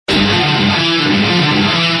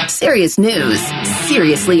Serious news,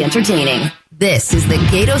 seriously entertaining. This is the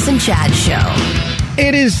Gatos and Chad Show.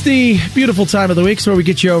 It is the beautiful time of the week, so we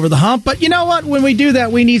get you over the hump. But you know what? When we do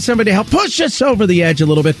that, we need somebody to help push us over the edge a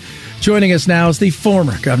little bit. Joining us now is the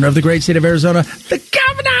former governor of the great state of Arizona, the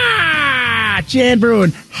governor, Jan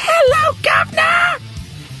Bruin. Hello, governor.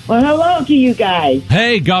 Well, hello to you guys.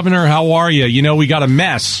 Hey, Governor, how are you? You know, we got a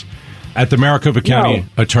mess at the Maricopa County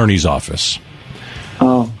Attorney's Office.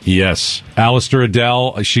 Oh. Yes. Alistair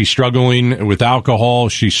Adele, she's struggling with alcohol.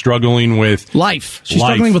 She's struggling with life. She's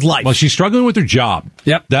struggling with life. Well, she's struggling with her job.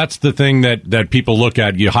 Yep. That's the thing that people look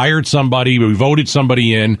at. You hired somebody, we voted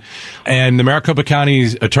somebody in, and the Maricopa County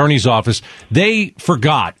Attorney's Office, they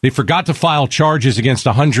forgot to file charges against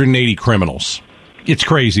 180 criminals. It's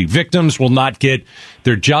crazy. Victims will not get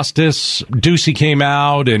their justice. Ducey came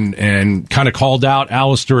out and kind of called out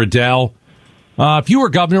Alistair Adele. If you were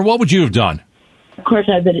governor, what would you have done? Of course,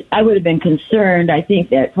 I would have been concerned. I think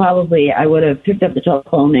that probably I would have picked up the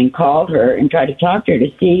telephone and called her and tried to talk to her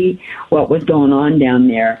to see what was going on down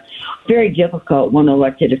there. Very difficult, one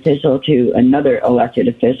elected official to another elected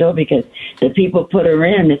official, because the people put her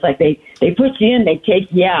in. It's like they put you in, they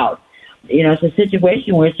take you out. You know, it's a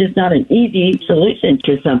situation where it's just not an easy solution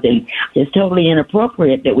to something. It's totally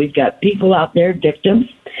inappropriate that we've got people out there, victims,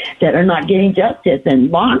 that are not getting justice,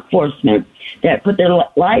 and law enforcement that put their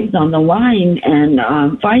lives on the line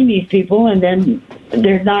and find these people, and then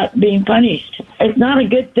they're not being punished. It's not a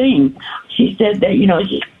good thing. She said that, you know,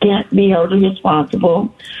 she can't be held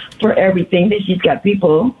responsible for everything, that she's got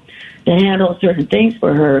people to handle certain things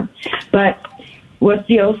for her. But what's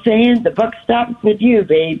the old saying? The buck stops with you,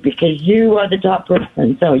 babe, because you are the top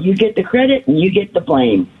person. So you get the credit and you get the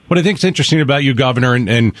blame. What I think is interesting about you, Governor,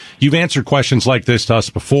 and you've answered questions like this to us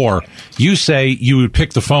before, you say you would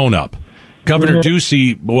pick the phone up. Governor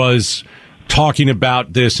Ducey was talking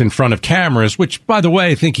about this in front of cameras, which, by the way,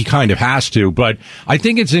 I think he kind of has to. But I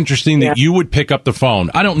think it's interesting that you would pick up the phone.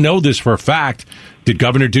 I don't know this for a fact. Did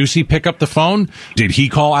Governor Ducey pick up the phone? Did he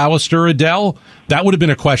call Alistair Adele? That would have been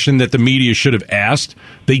a question that the media should have asked.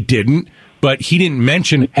 They didn't. But he didn't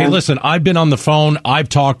mention, hey, listen, I've been on the phone. I've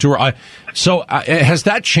talked to her. So has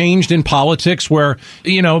that changed in politics where,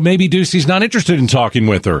 you know, maybe Ducey's not interested in talking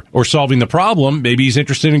with her or solving the problem? Maybe he's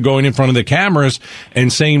interested in going in front of the cameras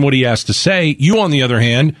and saying what he has to say. You, on the other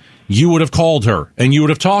hand, you would have called her and you would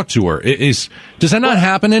have talked to her. Does that not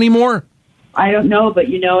happen anymore? I don't know, but,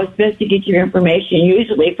 you know, it's best to get your information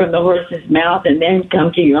usually from the horse's mouth and then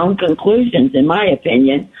come to your own conclusions, in my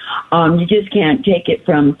opinion. You just can't take it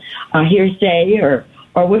from hearsay or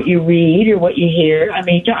what you read or what you hear. I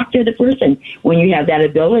mean, talk to the person when you have that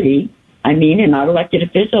ability. I mean, and not elected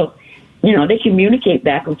officials, you know, they communicate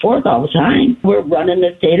back and forth all the time. We're running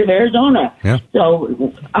the state of Arizona. Yeah.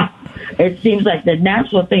 So it seems like the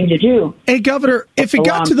natural thing to do. Hey, Governor, if it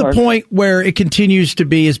got to the point where it continues to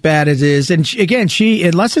be as bad as it is, and again,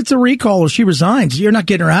 unless it's a recall or she resigns, you're not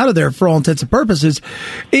getting her out of there for all intents and purposes.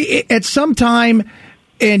 At some time,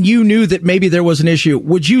 and you knew that maybe there was an issue,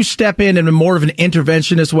 would you step in a more of an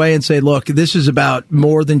interventionist way and say, look, this is about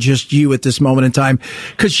more than just you at this moment in time?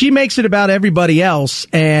 Because she makes it about everybody else,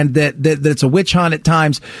 and that it's a witch hunt at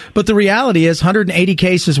times. But the reality is 180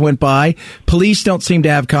 cases went by. Police don't seem to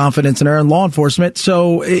have confidence in her, and law enforcement.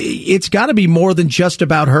 So it's got to be more than just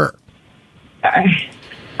about her.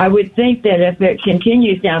 I would think that if it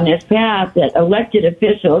continues down this path, that elected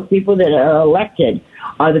officials, people that are elected,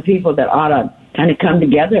 are the people that ought to kind of come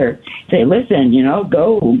together, say, listen, you know,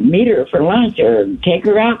 go meet her for lunch or take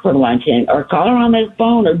her out for lunch or call her on the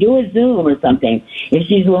phone or do a Zoom or something if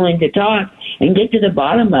she's willing to talk and get to the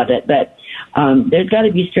bottom of it. But there's got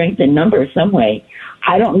to be strength in numbers some way.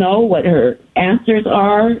 I don't know what her answers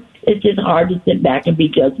are. It's just hard to sit back and be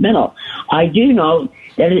judgmental. I do know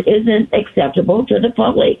that it isn't acceptable to the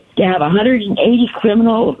public to have 180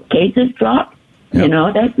 criminal cases dropped. Yep. You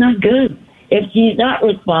know, that's not good. If she's not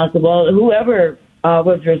responsible, whoever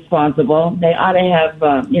was responsible, they ought to have,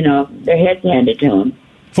 their heads handed to them.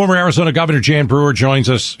 Former Arizona Governor Jan Brewer joins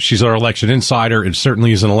us. She's our election insider. It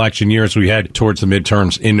certainly is an election year as we head towards the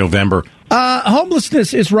midterms in November.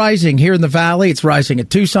 Homelessness is rising here in the Valley. It's rising in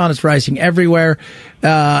Tucson. It's rising everywhere.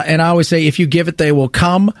 And I always say, if you give it, they will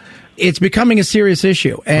come. It's becoming a serious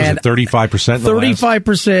issue. And 35%?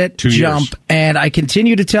 35% jump. Years. And I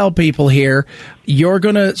continue to tell people here, you're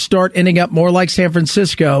going to start ending up more like San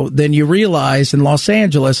Francisco than you realize in Los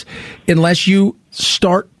Angeles unless you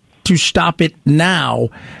start to stop it now.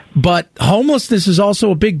 But homelessness is also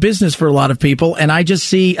a big business for a lot of people, and I just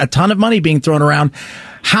see a ton of money being thrown around.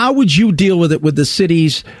 How would you deal with it with the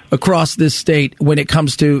cities across this state when it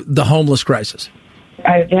comes to the homeless crisis?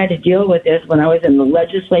 I've had to deal with this when I was in the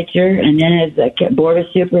legislature and then as the board of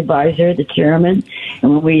supervisor, the chairman,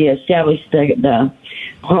 and when we established the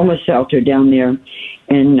homeless shelter down there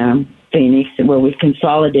in Phoenix, where we've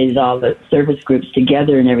consolidated all the service groups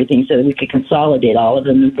together and everything so that we could consolidate all of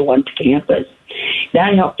them into one campus.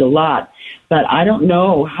 That helped a lot. But I don't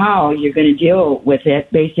know how you're going to deal with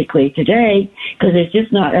it basically today because there's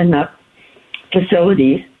just not enough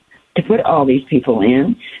facilities to put all these people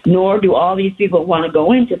in, nor do all these people want to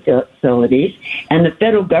go into facilities. And the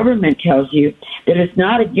federal government tells you that it's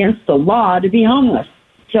not against the law to be homeless.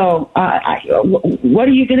 So what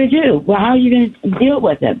are you going to do? Well, how are you going to deal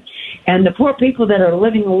with it? And the poor people that are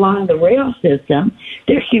living along the rail system,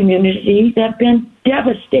 their communities have been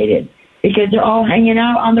devastated because they're all hanging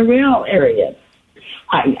out on the rail areas.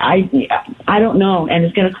 I don't know, and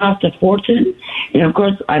it's going to cost a fortune. And, of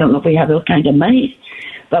course, I don't know if we have those kinds of monies,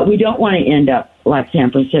 but we don't want to end up like San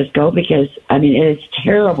Francisco because, I mean, it is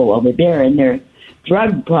terrible over there, and their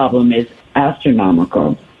drug problem is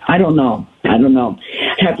astronomical. I don't know.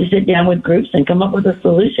 Have to sit down with groups and come up with a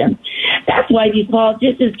solution. That's why these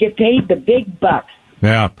politicians get paid the big bucks.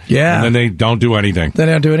 Yeah. And then they don't do anything.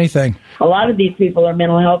 A lot of these people are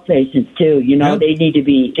mental health patients, too. You know, They need to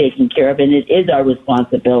be taken care of, and it is our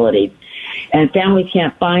responsibility. And families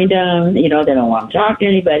can't find them. You know, they don't want to talk to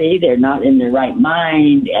anybody. They're not in their right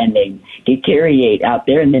mind, and they deteriorate out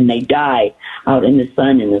there, and then they die out in the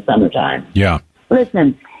sun in the summertime. Yeah.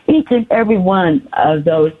 Listen, each and every one of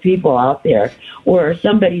those people out there were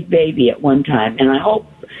somebody's baby at one time, and I hope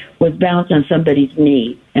was bounced on somebody's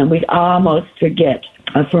knee, and we'd almost forget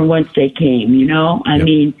from whence they came, you know? I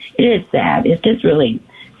mean, it is sad. It's just really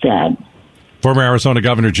sad. Former Arizona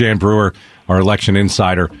Governor Jan Brewer, our election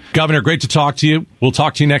insider. Governor, great to talk to you. We'll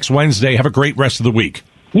talk to you next Wednesday. Have a great rest of the week.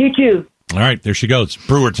 You too. All right, there she goes.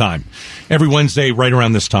 Brewer time. Every Wednesday right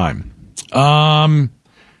around this time.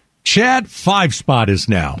 Chad, 5 spot is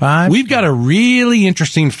now. 5? We've got a really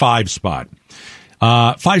interesting 5 spot.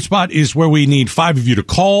 5 spot is where we need 5 of you to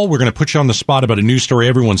call. We're going to put you on the spot about a news story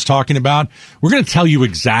everyone's talking about. We're going to tell you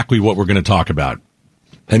exactly what we're going to talk about,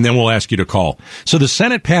 and then we'll ask you to call. So the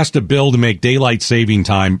Senate passed a bill to make daylight saving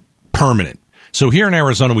time permanent. So here in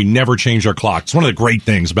Arizona, we never change our clock. It's one of the great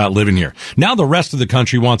things about living here. Now the rest of the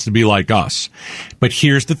country wants to be like us. But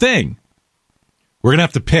here's the thing. We're going to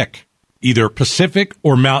have to pick either Pacific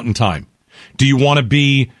or Mountain Time. Do you want to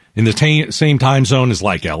be in the same time zone as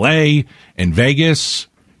like L.A. and Vegas?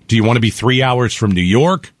 Do you want to be 3 hours from New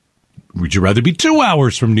York? Would you rather be 2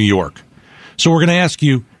 hours from New York? So we're going to ask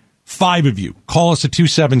you, 5 of you, call us at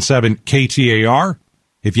 277-KTAR.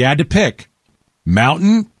 If you had to pick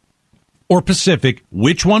Mountain or Pacific,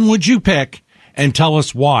 which one would you pick? And tell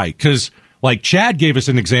us why. Because like Chad gave us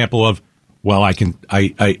an example of, well, I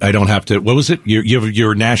don't have to. What was it? You have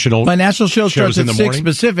your national. My national show starts at 6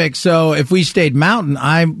 Pacific. So if we stayed Mountain,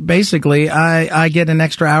 I get an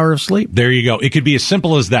extra hour of sleep. There you go. It could be as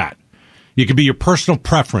simple as that. It could be your personal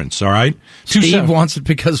preference. All right. Steve wants it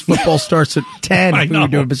because football starts at 10. If we were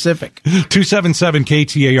doing Pacific.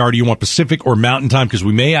 277-KTAR. Do you want Pacific or Mountain Time? Because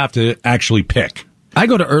we may have to actually pick. I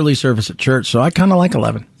go to early service at church, so I kind of like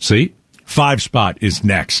 11. See, 5 spot is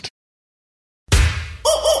next.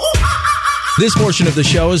 This portion of the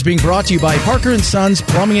show is being brought to you by Parker & Sons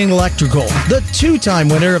Plumbing and Electrical, the 2-time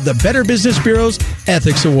winner of the Better Business Bureau's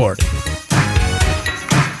Ethics Award.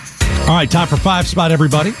 All right, time for 5 spot,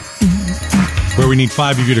 everybody, where we need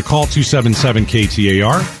 5 of you to call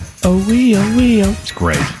 277-KTAR. Oh, we. It's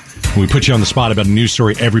great. We put you on the spot about a news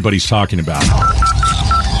story everybody's talking about. I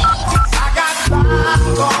got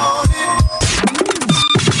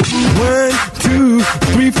 1, 2,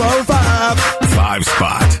 3, 4, 5. 5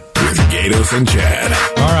 spot. Gatos and Chad.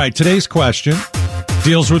 All right, today's question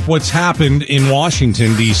deals with what's happened in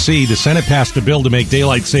Washington, D.C. The Senate passed a bill to make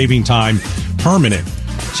daylight saving time permanent.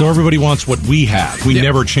 So everybody wants what we have. We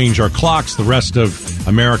never change our clocks. The rest of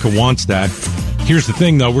America wants that. Here's the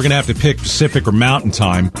thing, though. We're going to have to pick Pacific or Mountain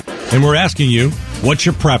Time. And we're asking you, what's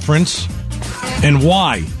your preference and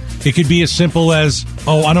why? It could be as simple as,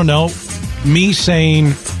 I don't know, me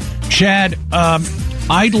saying, Chad,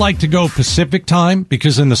 I'd like to go Pacific time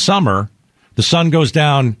because in the summer, the sun goes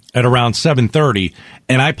down at around 7:30,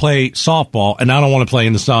 and I play softball, and I don't want to play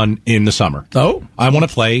in the sun in the summer. Oh? I want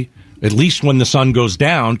to play at least when the sun goes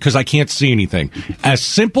down because I can't see anything. As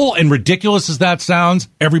simple and ridiculous as that sounds,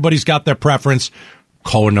 everybody's got their preference.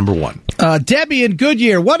 Caller number 1. Debbie in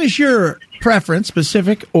Goodyear, what is your preference,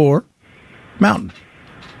 Pacific or Mountain?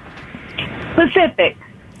 Pacific.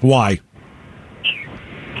 Why?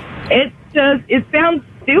 It sounds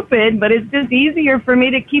stupid, but it's just easier for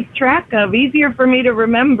me to keep track of, easier for me to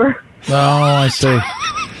remember. Oh, I see.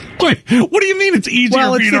 Wait, what do you mean it's easier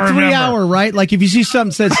Well, for it's you the to remember? 3 hour, right? Like if you see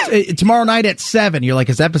something says tomorrow night at 7, you're like,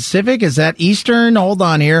 is that Pacific? Is that Eastern? Hold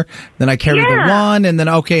on here. Then I carry the 1, and then,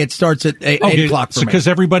 okay, it starts at 8 o'clock for me. Because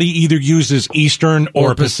everybody either uses Eastern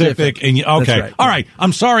or Pacific. And okay. Right. All right.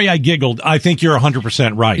 I'm sorry I giggled. I think you're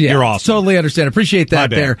 100% right. Yeah, You're awesome. Totally understand. Appreciate that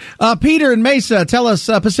there. Peter in Mesa, tell us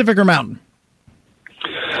Pacific or Mountain?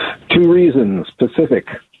 2 reasons. Pacific.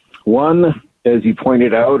 One, as you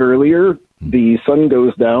pointed out earlier, the sun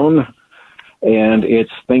goes down and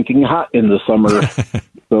it's stinking hot in the summer.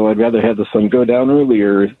 So I'd rather have the sun go down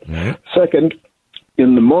earlier. Right. Second,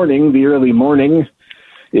 in the morning, the early morning,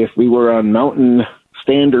 if we were on Mountain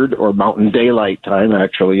Standard or Mountain Daylight Time,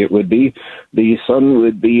 actually it would be, the sun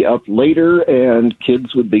would be up later and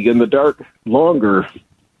kids would be in the dark longer.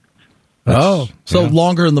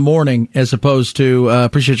 Longer in the morning as opposed to,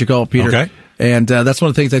 appreciate your call, Peter. Okay. And that's one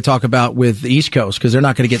of the things they talk about with the East Coast because they're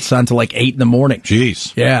not going to get sun till like 8 in the morning.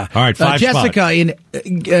 Jeez. Yeah. All right, 5 Jessica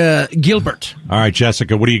in Gilbert. All right,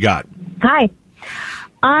 Jessica, what do you got? Hi.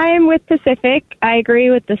 I'm with Pacific. I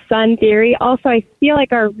agree with the sun theory. Also, I feel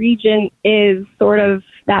like our region is sort of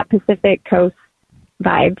that Pacific Coast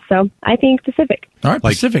vibe. So I think Pacific. All right,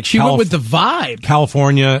 Pacific. She went with the vibe.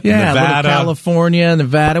 California, Nevada. California,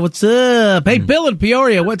 Nevada. What's up? Hey, Bill in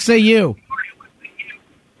Peoria, what say you?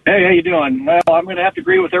 Hey, how you doing? Well, I'm going to have to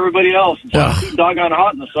agree with everybody else. It's too doggone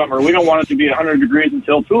hot in the summer. We don't want it to be 100 degrees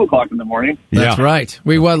until 2 o'clock in the morning. That's right.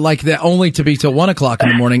 We want like that only to be till 1 o'clock in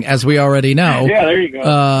the morning, as we already know. Yeah, there you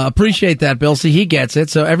go. Appreciate that, Bill. See, he gets it.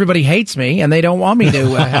 So everybody hates me, and they don't want me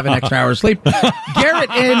to have an extra hour of sleep. Garrett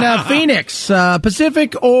in Phoenix,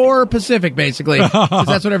 Pacific or Pacific, basically, because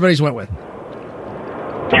that's what everybody's went with.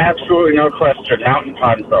 Absolutely no question. Mountain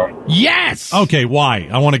time zone. Yes! Okay, why?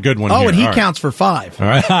 I want a good one here. And he All right. counts for 5. All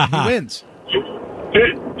right. He wins. Two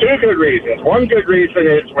good reasons. One good reason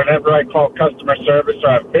is whenever I call customer service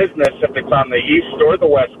or have business, if it's on the East or the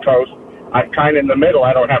West Coast, I'm kind of in the middle.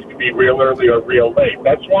 I don't have to be real early or real late.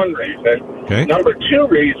 That's one reason. Okay. Number 2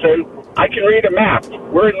 reason, I can read a map.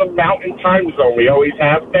 We're in the mountain time zone. We always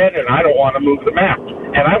have been, and I don't want to move the map.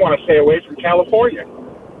 And I want to stay away from California.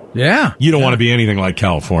 Yeah. You don't want to be anything like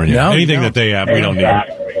California. No, anything you that they have, we don't need. No,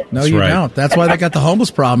 That's you right. don't. That's why they got the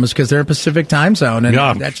homeless problem, is because they're in Pacific time zone, and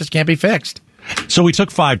that just can't be fixed. So we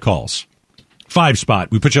took 5 calls. 5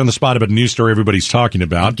 spot. We put you on the spot about a news story everybody's talking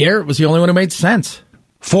about. Garrett was the only one who made sense.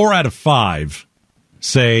 4 out of 5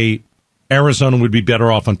 say Arizona would be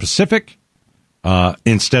better off on Pacific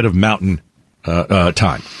instead of Mountain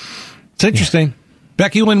time. It's interesting. Yeah.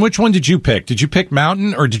 Becky Lynn, which one did you pick? Did you pick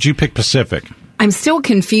Mountain or did you pick Pacific? I'm still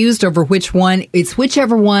confused over which one. It's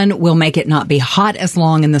whichever one will make it not be hot as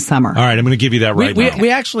long in the summer. All right, I'm going to give you that right now. We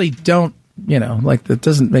actually don't, that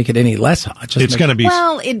doesn't make it any less hot. It's going to be...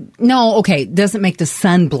 Well, it doesn't make the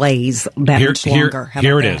sun blaze that much longer.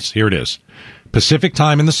 Here it is. Pacific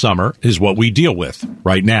time in the summer is what we deal with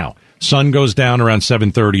right now. Sun goes down around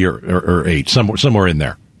 7:30 or 8, somewhere in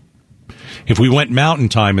there. If we went Mountain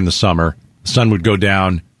time in the summer, the sun would go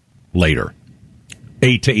down later.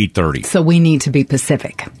 8 to 8:30. So we need to be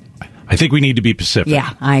Pacific. I think we need to be Pacific.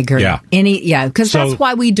 Yeah, I agree. Yeah. Because that's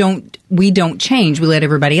why we don't change. We let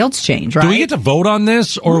everybody else change, right? Do we get to vote on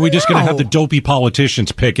this, or are we just going to have the dopey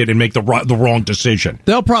politicians pick it and make the wrong decision?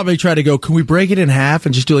 They'll probably try to go, can we break it in half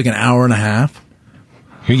and just do like an hour and a half?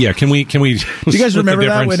 Yeah, can we? Do you guys remember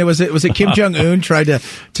that when it was Kim Jong Un tried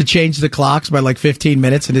to change the clocks by like 15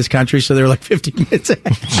 minutes in his country, so they were like 15 minutes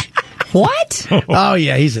ahead. What? Oh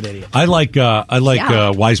yeah, he's an idiot. I like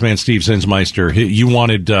wise man Steve Zinsmeister.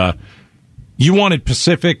 You wanted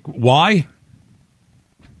Pacific. Why?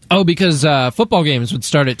 Oh, because football games would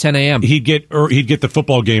start at 10 a.m. He'd get the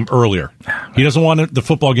football game earlier. He doesn't want the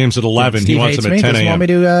football games at 11. Steve he wants them at 10 a.m. Doesn't want me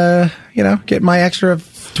to get my extra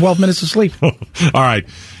 12 minutes of sleep. All right,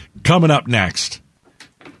 coming up next,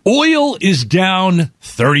 oil is down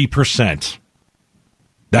 30%.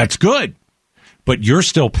 That's good. But you're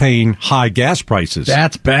still paying high gas prices.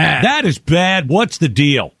 That's bad. That is bad. What's the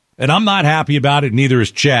deal? And I'm not happy about it, neither is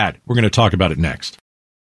Chad. We're going to talk about it next.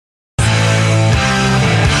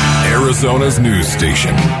 Arizona's news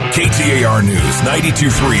station, KTAR News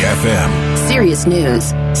 92.3 FM. Serious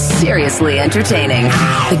news, seriously entertaining.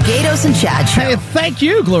 The Gatos and Chad Show. Hey, thank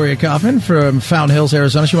you, Gloria Kaufman from Fountain Hills,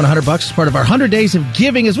 Arizona. She won $100 as part of our 100 Days of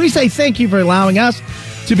Giving. As we say, thank you for allowing us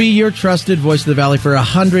to be your trusted voice of the Valley for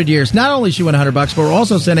 100 years. Not only she won $100, but we're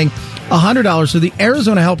also sending $100 to the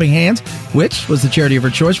Arizona Helping Hands, which was the charity of her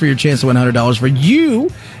choice, for your chance to win $100 for you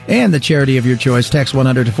and the charity of your choice. Text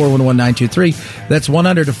 100 to 411-923. That's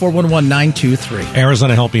 100 to 411-923.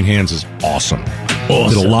 Arizona Helping Hands is awesome.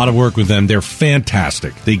 Did a lot of work with them. They're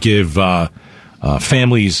fantastic. They give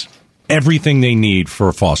families everything they need for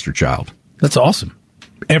a foster child. That's awesome.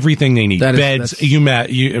 Everything they need. Beds,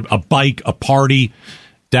 a bike, a party.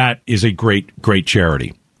 That is a great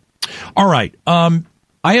charity. All right. I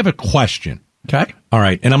have a question. Okay. All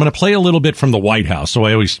right. And I'm going to play a little bit from the White House. So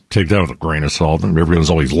I always take that with a grain of salt. And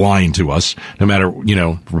everyone's always lying to us, no matter,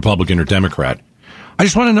 Republican or Democrat. I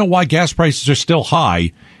just want to know why gas prices are still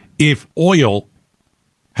high if oil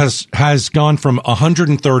has gone from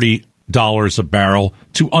 $130 a barrel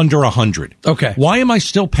to under $100. Okay. Why am I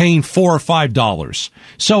still paying $4 or $5?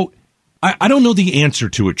 So I don't know the answer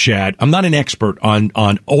to it, Chad. I'm not an expert on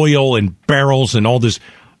oil and barrels and all this.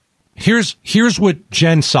 Here's what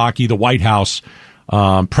Jen Psaki, the White House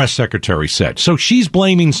press secretary, said. So she's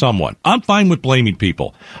blaming someone. I'm fine with blaming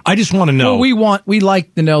people. I just want to know. Well, we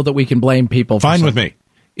like to know that we can blame people. Fine with me.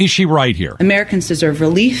 Is she right here? Americans deserve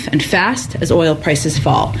relief and fast as oil prices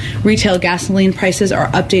fall. Retail gasoline prices are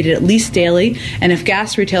updated at least daily, and if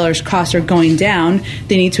gas retailers' costs are going down,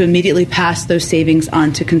 they need to immediately pass those savings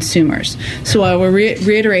on to consumers. So I will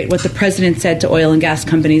reiterate what the president said to oil and gas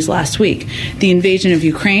companies last week. The invasion of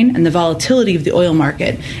Ukraine and the volatility of the oil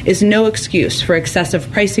market is no excuse for excessive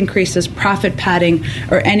price increases, profit padding,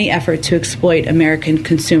 or any effort to exploit American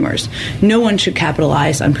consumers. No one should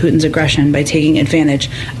capitalize on Putin's aggression by taking advantage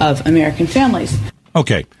of American families.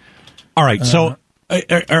 Okay. All right. So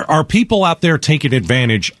are people out there taking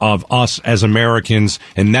advantage of us as Americans,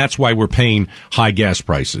 and that's why we're paying high gas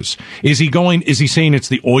prices? Is he saying it's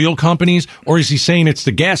the oil companies, or is he saying it's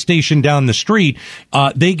the gas station down the street?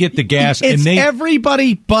 They get the gas, it's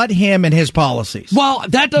everybody but him and his policies. Well,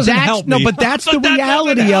 that doesn't help me. No, but that's the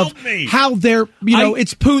reality of how they're,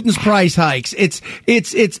 it's Putin's price hikes. It's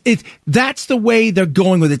that's the way they're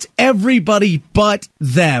going with it. It's everybody but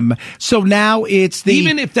them. So now it's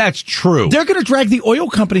even if that's true, they're going to drag the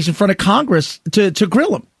oil companies in front of Congress to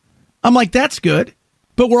grill them. I'm like, that's good.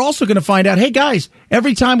 But we're also going to find out, hey guys,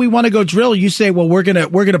 every time we want to go drill, you say, well, we're going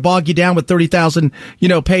to bog you down with 30,000,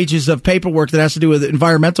 pages of paperwork that has to do with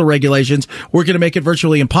environmental regulations. We're going to make it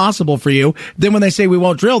virtually impossible for you. Then when they say we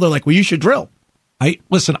won't drill, they're like, well, you should drill.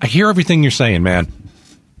 Listen, I hear everything you're saying, man.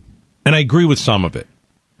 And I agree with some of it.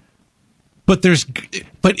 But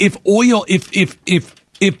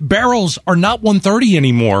if barrels are not 130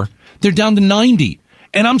 anymore, they're down to 90.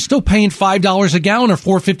 And I'm still paying $5 a gallon or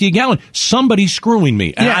 $4.50 a gallon. Somebody's screwing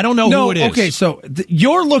me. And I don't know who it is. Okay, so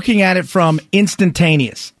you're looking at it from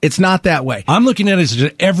instantaneous. It's not that way. I'm looking at it as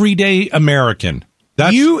an everyday American.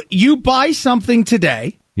 You buy something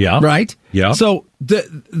today. Yeah. Right? Yeah. So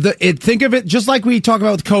think of it just like we talk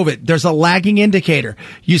about with COVID. There's a lagging indicator.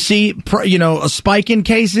 You see, a spike in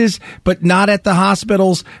cases, but not at the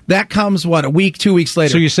hospitals. That comes, a week, 2 weeks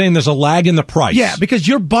later. So you're saying there's a lag in the price? Yeah, because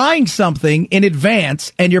you're buying something in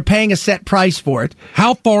advance and you're paying a set price for it.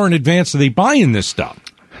 How far in advance are they buying this stuff?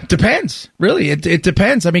 Depends. Really, it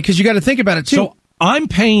depends. I mean, because you got to think about it too. So I'm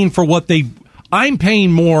paying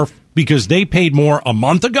more because they paid more a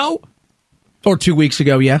month ago? Or 2 weeks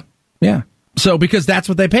ago, yeah. Yeah. So, because that's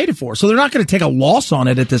what they paid it for. So, they're not going to take a loss on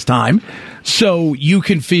it at this time. So, you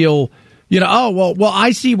can feel, well,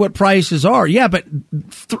 I see what prices are. Yeah, but,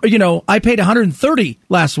 I paid $130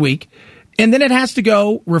 last week. And then it has to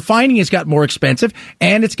go, refining has got more expensive,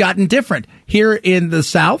 and it's gotten different. Here in the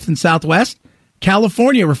South and Southwest,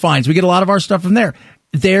 California refines. We get a lot of our stuff from there.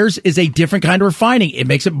 Theirs is a different kind of refining. It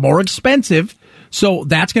makes it more expensive. So,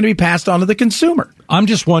 that's going to be passed on to the consumer. I'm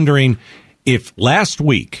just wondering, if last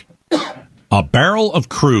week a barrel of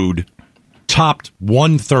crude topped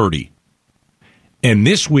 $130, and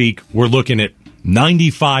this week we're looking at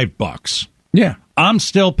 $95, yeah, I'm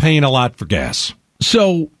still paying a lot for gas.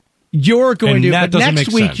 So you're going but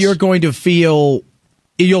next week sense. You're going to feel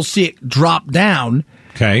you'll see it drop down,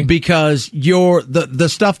 okay? Because the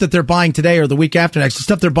stuff that they're buying today or the week after next, the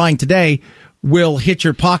stuff they're buying today will hit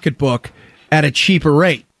your pocketbook at a cheaper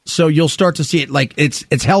rate. So you'll start to see it like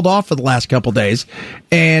it's held off for the last couple days,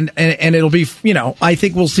 and it'll be, I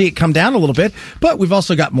think we'll see it come down a little bit. But we've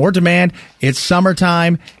also got more demand. It's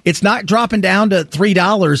summertime. It's not dropping down to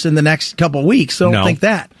 $3 in the next couple of weeks. So don't think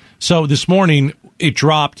that. So this morning it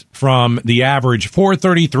dropped from the average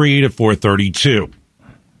 $4.33 to $4.32.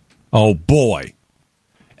 Oh boy!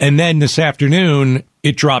 And then this afternoon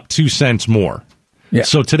it dropped 2 cents more. Yeah.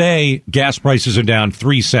 So today gas prices are down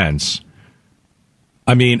 3 cents.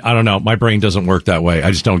 I mean, I don't know. My brain doesn't work that way. I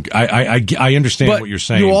just don't. I understand what you're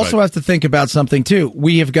saying. You also have to think about something too.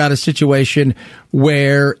 We have got a situation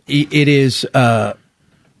where it is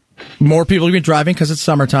More people are going to be driving because it's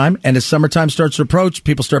summertime, and as summertime starts to approach,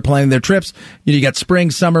 people start planning their trips. You got spring,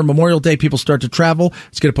 summer, Memorial Day, people start to travel.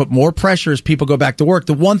 It's going to put more pressure as people go back to work.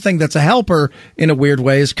 The one thing that's a helper in a weird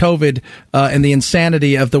way is COVID, and the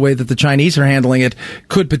insanity of the way that the Chinese are handling it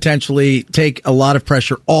could potentially take a lot of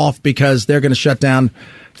pressure off because they're going to shut down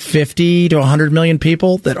 50 to 100 million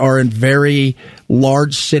people that are in very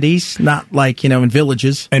large cities, not like, in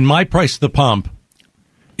villages. And my price at the pump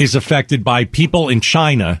is affected by people in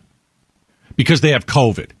China because they have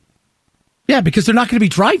COVID. Yeah, because they're not going to be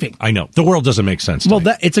driving. I know. The world doesn't make sense to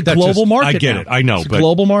me. It's a global market. I get it. I know. It's a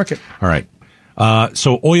global market. All right.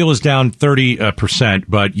 So oil is down 30%,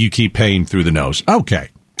 but you keep paying through the nose. Okay.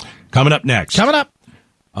 Coming up next.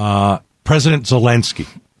 President Zelensky.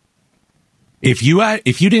 If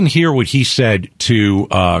you didn't hear what he said to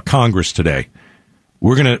Congress today,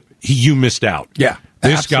 you missed out. Yeah.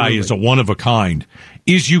 This guy is a one of a kind.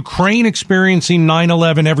 Is Ukraine experiencing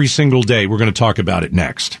 9/11 every single day? We're going to talk about it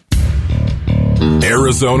next.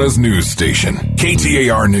 Arizona's news station,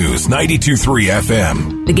 KTAR News 92.3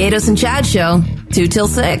 FM. The Gatos and Chad Show, 2 till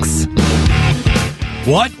 6.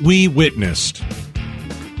 What we witnessed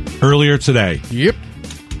earlier today. Yep.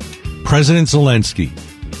 President Zelensky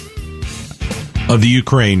of the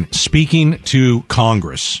Ukraine speaking to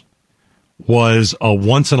Congress was a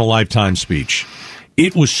once-in-a-lifetime speech.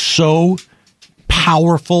 It was so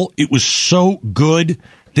powerful. It was so good.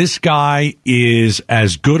 This guy is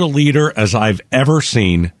as good a leader as I've ever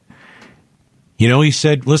seen. He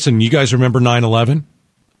said, listen, you guys remember 9/11?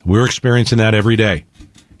 We're experiencing that every day.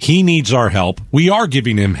 He needs our help. We are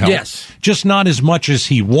giving him help. Yes. Just not as much as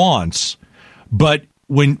he wants. But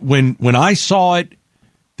when I saw it,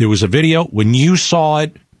 there was a video. When you saw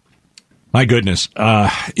it, my goodness,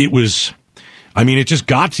 it just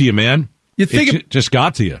got to you, man. Just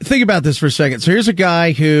got to you. Think about this for a second. So here's a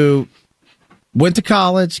guy who went to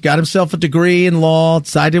college, got himself a degree in law,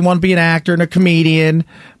 decided he didn't want to be an actor and a comedian.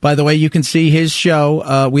 By the way, you can see his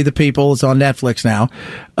show, We the People. It's on Netflix now.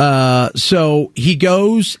 So he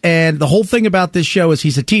goes, and the whole thing about this show is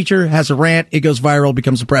he's a teacher, has a rant, it goes viral,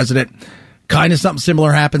 becomes a president. Kind of something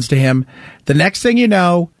similar happens to him. The next thing you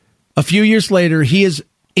know, a few years later, he is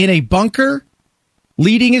in a bunker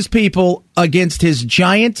leading his people against his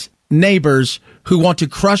giant neighbors who want to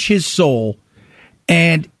crush his soul.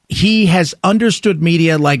 And he has understood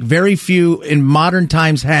media like very few in modern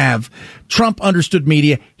times have. Trump understood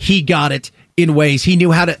media. He got it in ways. He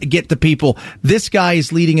knew how to get the people. This guy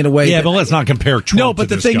is leading in a way. Yeah, but let's not compare Trump No, but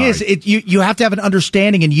to the thing guy. is, you have to have an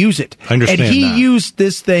understanding and use it. I understand and he that. used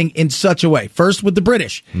this thing in such a way. First with the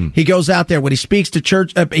British. He goes out there when he speaks to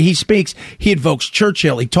church. He invokes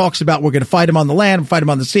Churchill. He talks about we're going to fight him on the land, fight him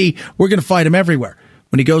on the sea. We're going to fight him everywhere.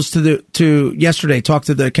 When he goes to yesterday, talk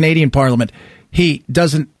to the Canadian Parliament, he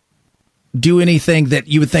doesn't do anything that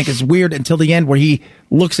you would think is weird until the end, where he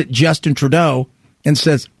looks at Justin Trudeau and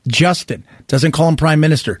says, Justin, doesn't call him prime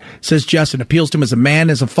minister, says Justin, appeals to him as a man,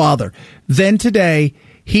 as a father. Then today,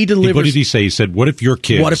 he delivers. What did he say? He said, what if your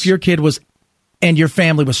kid was, and your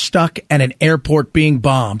family was stuck at an airport being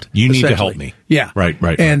bombed? You need to help me. Yeah. Right.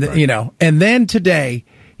 And, right. And then today,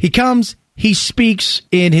 he comes, he speaks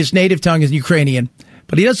in his native tongue, in Ukrainian,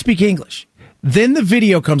 but he doesn't speak English. Then the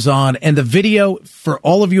video comes on, and the video, for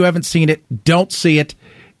all of you who haven't seen it, don't see it.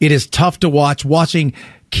 It is tough to watch. Watching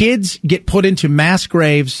kids get put into mass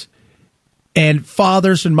graves and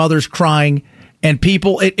fathers and mothers crying and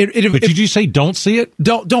people. But did you say don't see it?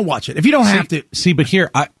 Don't watch it. If you don't have to. See, but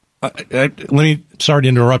here, sorry to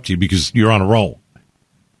interrupt you because you're on a roll.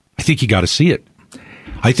 I think you got to see it.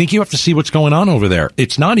 I think you have to see what's going on over there.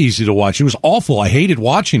 It's not easy to watch. It was awful. I hated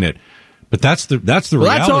watching it. But that's the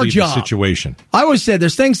reality of the situation. I always said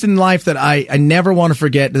there's things in life that I never want to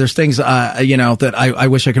forget. There's things, that I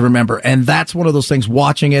wish I could remember. And that's one of those things,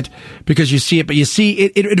 watching it, because you see it, but you see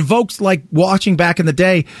it evokes like watching back in the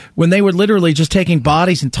day when they were literally just taking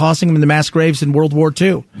bodies and tossing them in the mass graves in World War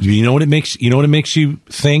II. You know what it makes you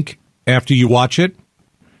think after you watch it?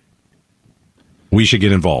 We should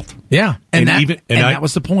get involved. Yeah. And that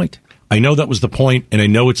was the point. I know that was the point, and I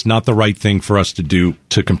know it's not the right thing for us to do,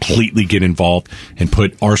 to completely get involved and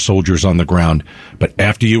put our soldiers on the ground. But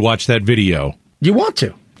after you watch that video, you want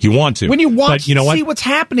to. When you watch, see what's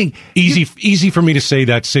happening. Easy for me to say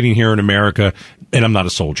that sitting here in America, and I'm not a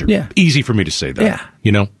soldier. Yeah. Easy for me to say that.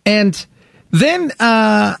 Yeah. And then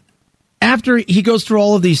after he goes through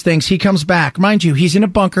all of these things, he comes back. Mind you, he's in a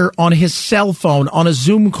bunker on his cell phone on a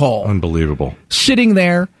Zoom call. Unbelievable. Sitting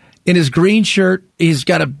there in his green shirt. He's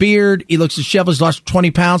got a beard. He looks disheveled. He's lost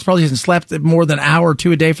 20 pounds. Probably hasn't slept more than an hour or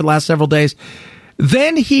two a day for the last several days.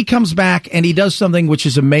 Then he comes back and he does something which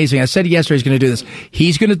is amazing. I said yesterday he's going to do this.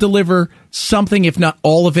 He's going to deliver something, if not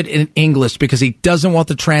all of it, in English because he doesn't want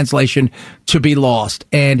the translation to be lost.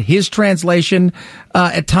 And his translation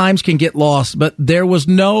at times can get lost, but there was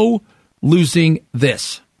no losing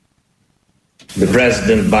this. The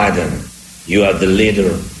President Biden, you are the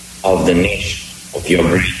leader of the nation, of your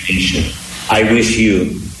great nation. I wish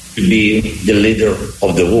you to be the leader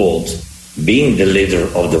of the world. Being the leader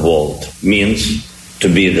of the world means to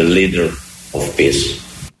be the leader of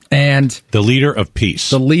peace. And the leader of peace.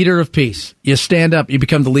 The leader of peace. You stand up, you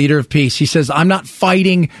become the leader of peace. He says, I'm not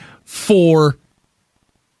fighting for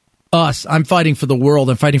us. I'm fighting for the world.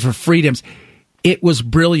 I'm fighting for freedoms. It was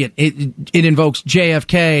brilliant. It invokes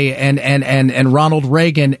JFK and Ronald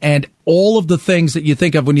Reagan and all of the things that you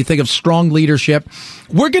think of when you think of strong leadership.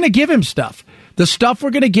 We're going to give him stuff. The stuff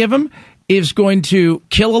we're going to give him is going to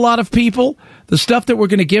kill a lot of people. The stuff that we're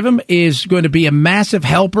going to give him is going to be a massive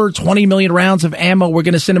helper, 20 million rounds of ammo. We're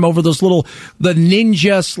going to send him over the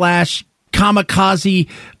ninja / kamikaze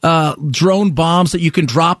drone bombs that you can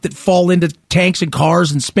drop that fall into tanks and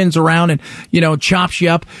cars and spins around and, chops you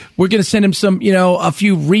up. We're going to send him some, a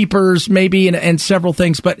few Reapers maybe and several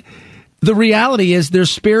things. But the reality is their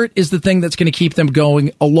spirit is the thing that's going to keep them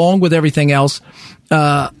going along with everything else.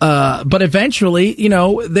 But eventually,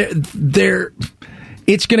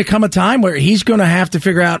 it's going to come a time where he's going to have to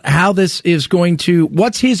figure out how this is going to,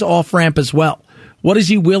 what's his off ramp as well? What is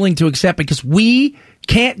he willing to accept? Because we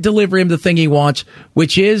can't deliver him the thing he wants,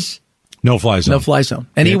 which is no-fly zone. No-fly zone.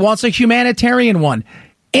 And he wants a humanitarian one.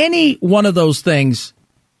 Any one of those things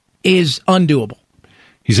is undoable.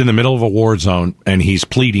 He's in the middle of a war zone, and he's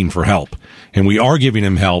pleading for help. And we are giving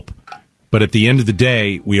him help. But at the end of the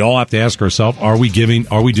day, we all have to ask ourselves, are we doing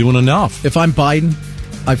enough? If I'm Biden,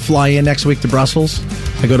 I fly in next week to Brussels,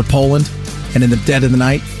 I go to Poland, and in the dead of the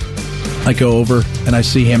night, I go over and I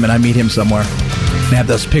see him and I meet him somewhere and have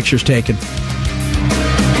those pictures taken.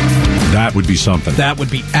 That would be something. That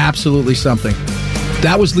would be absolutely something.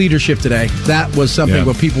 That was leadership today. That was something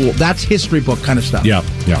where that's history book kind of stuff. Yeah.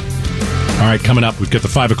 All right, coming up, we've got the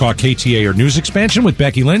 5 o'clock KTAR news expansion with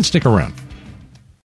Becky Lynn. Stick around.